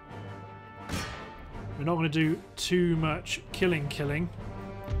 We're not going to do too much killing.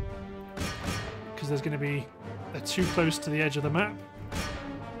 Because there's going to be... they're too close to the edge of the map.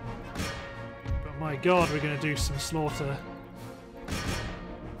 But my god, we're going to do some slaughter.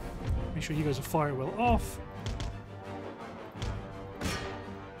 Make sure you guys are firing well off.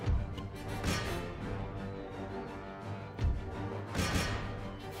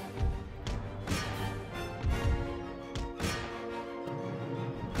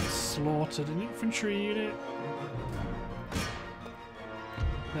 Slaughtered an infantry unit.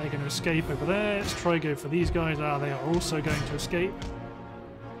 They're going to escape over there. Let's try go for these guys. Ah, they are also going to escape.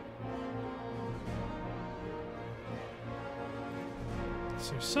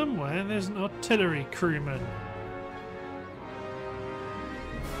 So somewhere there's an artillery crewman.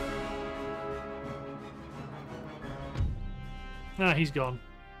 Ah, he's gone.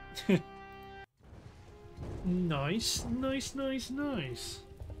 Nice, nice, nice, nice.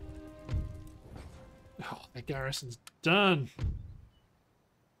 Oh, the garrison's done.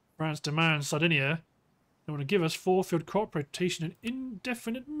 France demands Sardinia. They want to give us 4-field crop rotation and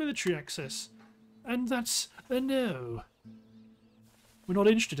indefinite military access. And that's a no. We're not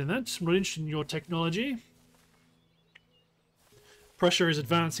interested in that. We're not interested in your technology. Prussia is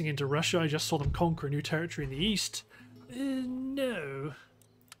advancing into Russia. I just saw them conquer a new territory in the east. No.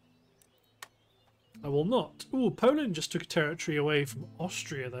 I will not. Ooh, Poland just took a territory away from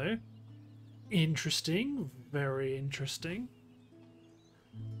Austria, though. Interesting. Very interesting.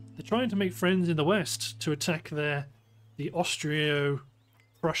 They're trying to make friends in the west to attack the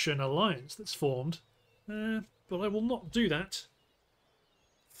Austro-Prussian alliance that's formed. But I will not do that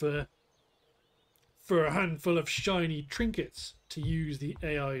for a handful of shiny trinkets, to use the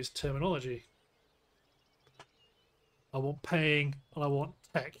AI's terminology. I want paying and I want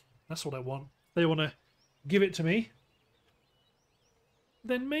tech. That's what I want. They want to give it to me,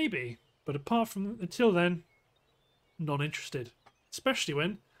 then maybe. But apart from until then, not interested. Especially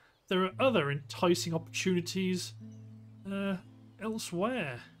when there are other enticing opportunities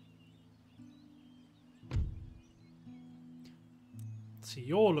elsewhere. See,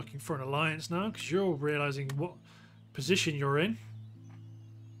 you're looking for an alliance now because you're realizing what position you're in.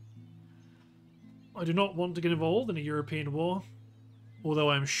 I do not want to get involved in a European war,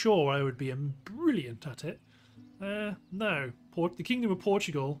 although I'm sure I would be brilliant at it. No, the Kingdom of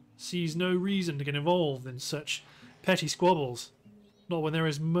Portugal sees no reason to get involved in such petty squabbles, not when there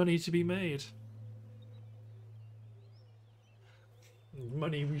is money to be made.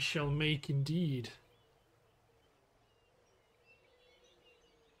 Money we shall make indeed.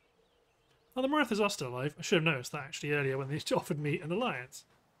 Oh, the Marathas are still alive. I should have noticed that actually earlier when they offered me an alliance.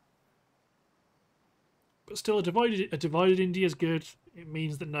 But still, a divided India is good. It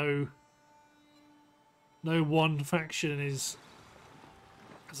means that no one faction has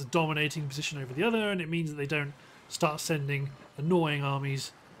a dominating position over the other, and it means that they don't start sending annoying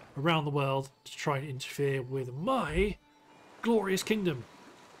armies around the world to try and interfere with my glorious kingdom.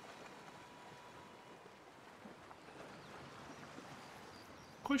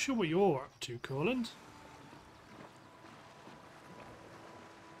 Quite sure what you're up to, Courland.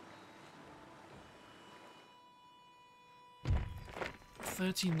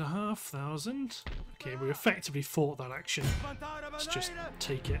 $13,500. Okay, we effectively fought that action. Let's just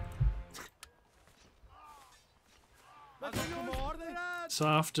take it. So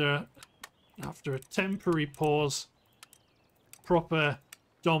after a temporary pause, proper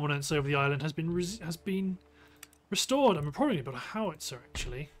dominance over the island has been restored. I'm probably about a howitzer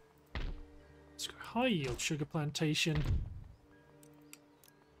actually. Let's go high yield sugar plantation.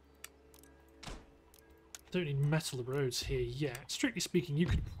 Don't need metal roads here yet. Strictly speaking, you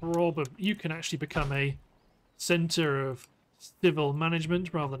can actually become a centre of civil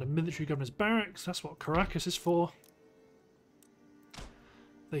management rather than a military governor's barracks. That's what Caracas is for.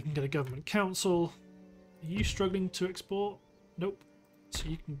 They can get a government council. Are you struggling to export? Nope. So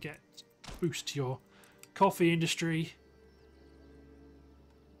you can boost your coffee industry.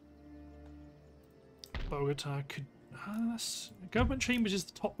 Bogota could... government chambers is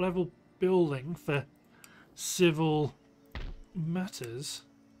the top level building for civil matters.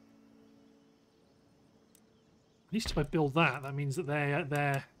 At least if I build that, that means that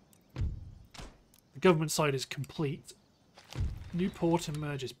the government side is complete. New port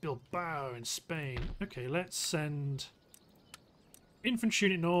emerges. Bilbao in Spain. Okay, let's send infantry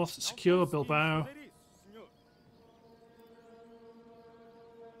unit north, secure Bilbao.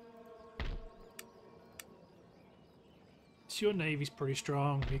 So your navy's pretty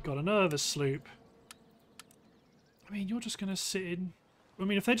strong. We've got another sloop. I mean, you're just going to sit in... I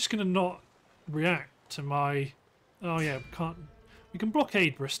mean, if they're just going to not react to my... Oh yeah, we can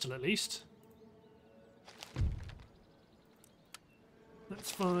blockade Bristol at least.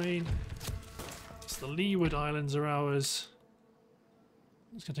 That's fine. So the Leeward Islands are ours.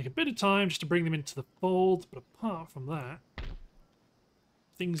 It's going to take a bit of time just to bring them into the fold, but apart from that,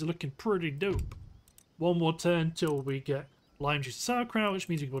 things are looking pretty dope. One more turn till we get lime juice and sauerkraut, which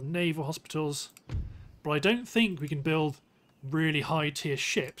means we can build naval hospitals. But I don't think we can build really high tier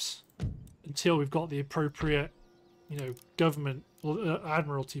ships until we've got the appropriate, you know, government or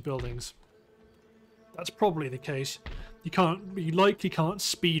admiralty buildings. That's probably the case. You likely can't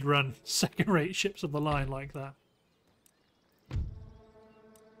speed run second-rate ships of the line like that.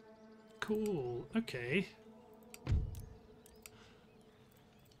 Cool. Okay.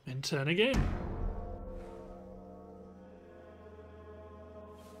 And turn again.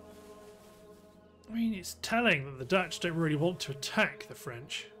 I mean, it's telling that the Dutch don't really want to attack the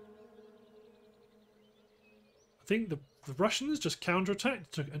French. I think the Russians just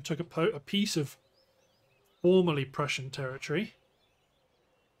counterattacked and took a piece of formerly Prussian territory.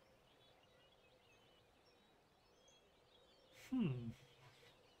 I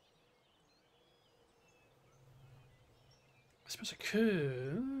suppose I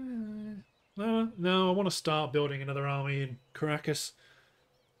could... No, I want to start building another army in Caracas.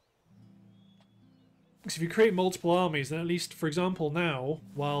 Because if you create multiple armies, then at least, for example, now,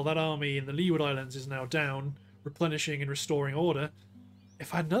 while that army in the Leeward Islands is now down, replenishing and restoring order,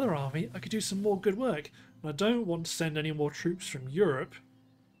 if I had another army, I could do some more good work. And I don't want to send any more troops from Europe.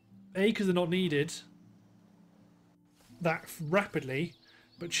 A, because they're not needed that rapidly,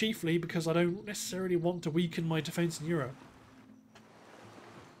 but chiefly because I don't necessarily want to weaken my defence in Europe.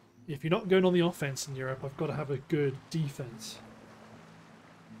 If you're not going on the offence in Europe, I've got to have a good defence.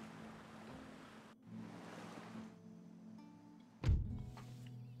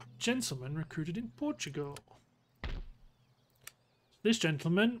 Gentleman recruited in Portugal. This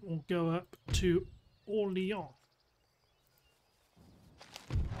gentleman will go up to Orléans.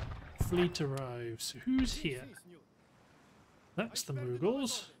 Fleet arrives. Who's here? That's the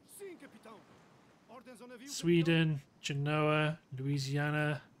Mughals. Sweden, Genoa,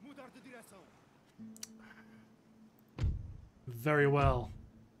 Louisiana. Very well.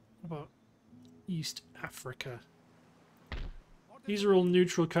 What about East Africa? These are all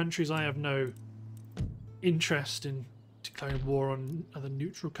neutral countries. I have no interest in declaring war on other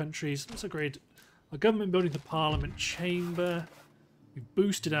neutral countries. Let's upgrade our government building, the Parliament Chamber. We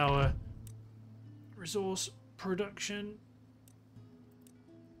boosted our resource production.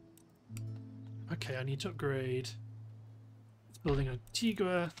 Okay, I need to upgrade. It's building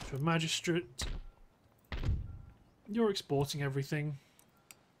Antigua to a magistrate. You're exporting everything.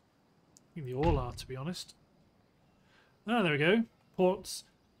 I think they all are, to be honest. Ah, there we go. Ports,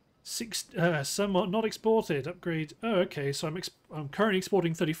 some are not exported. Upgrade. Oh, okay. So I'm currently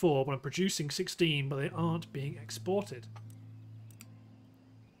exporting 34, but I'm producing 16, but they aren't being exported.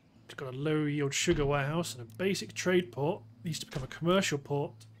 It's got a low yield sugar warehouse and a basic trade port. It needs to become a commercial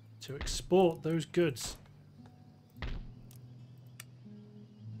port to export those goods.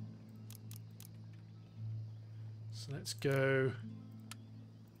 So let's go.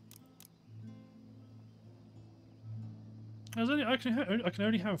 I can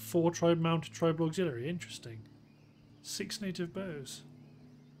only have 4 mounted tribal auxiliary. Interesting. 6 native bows.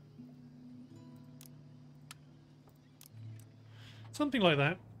 Something like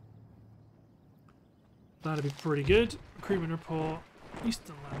that. That'd be pretty good. Recruitment report. East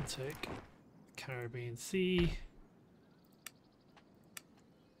Atlantic. Caribbean Sea.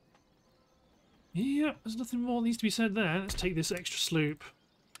 Yeah, there's nothing more that needs to be said there. Let's take this extra sloop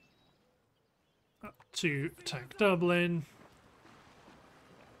up to attack Dublin.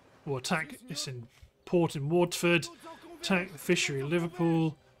 Or attack this in port in Waterford. Attack the fishery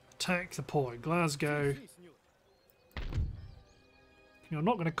Liverpool. Attack the port at Glasgow. I'm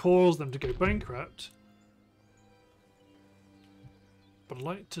not going to cause them to go bankrupt. But I'd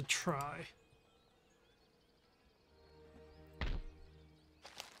like to try.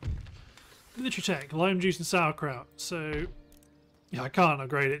 Military tech, lime juice and sauerkraut. So, yeah, I can't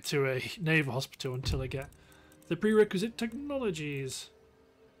upgrade it to a naval hospital until I get the prerequisite technologies.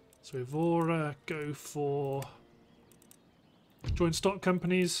 So Evora, go for joint stock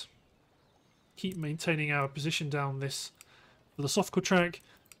companies. Keep maintaining our position down this philosophical track.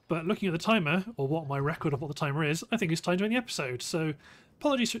 But looking at the timer, or what my record of what the timer is, I think it's time to end the episode. So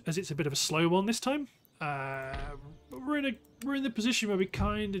apologies as it's a bit of a slow one this time. We're in the position where we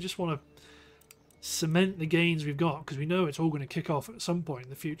kind of just want to cement the gains we've got, because we know it's all going to kick off at some point in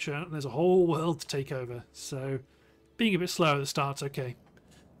the future, and there's a whole world to take over. So being a bit slow at the start's okay.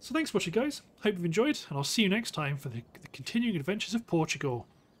 So thanks for watching, guys. Hope you've enjoyed, and I'll see you next time for the continuing adventures of Portugal.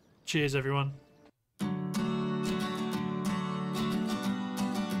 Cheers, everyone.